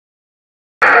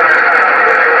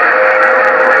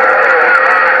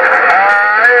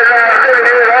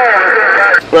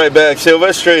Right back,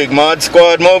 Silver Streak,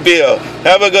 ModSquad Mobile.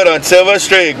 Have a good one, Silver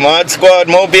Streak, ModSquad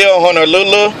Mobile,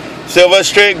 Honolulu. Silver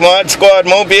Streak, ModSquad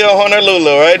Mobile,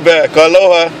 Honolulu. Right back,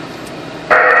 Aloha.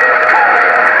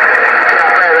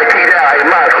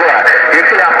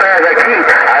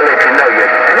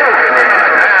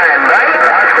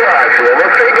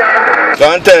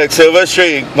 Contact Silver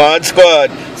Streak, ModSquad,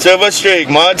 Silver Streak,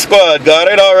 ModSquad. Got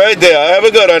it all right there. Have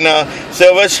a good one now.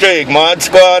 Silver Streak,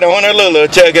 ModSquad, Honolulu.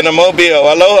 Checking the Mobile.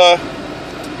 Aloha.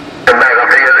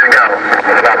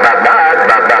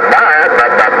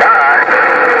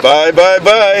 Bye, bye,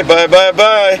 bye, bye, bye,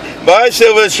 bye. Bye,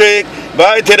 Silver Streak.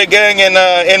 Bye to the gang in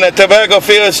the tobacco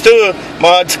fields too.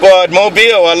 ModSquad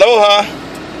Mobile. Aloha.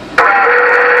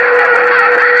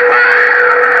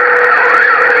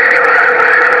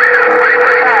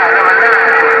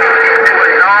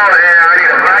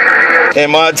 Hey,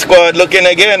 ModSquad looking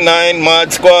again, 9.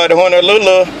 ModSquad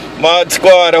Honolulu.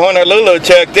 ModSquad Honolulu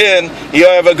checked in. You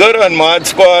have a good one,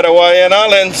 ModSquad Hawaiian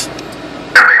Islands.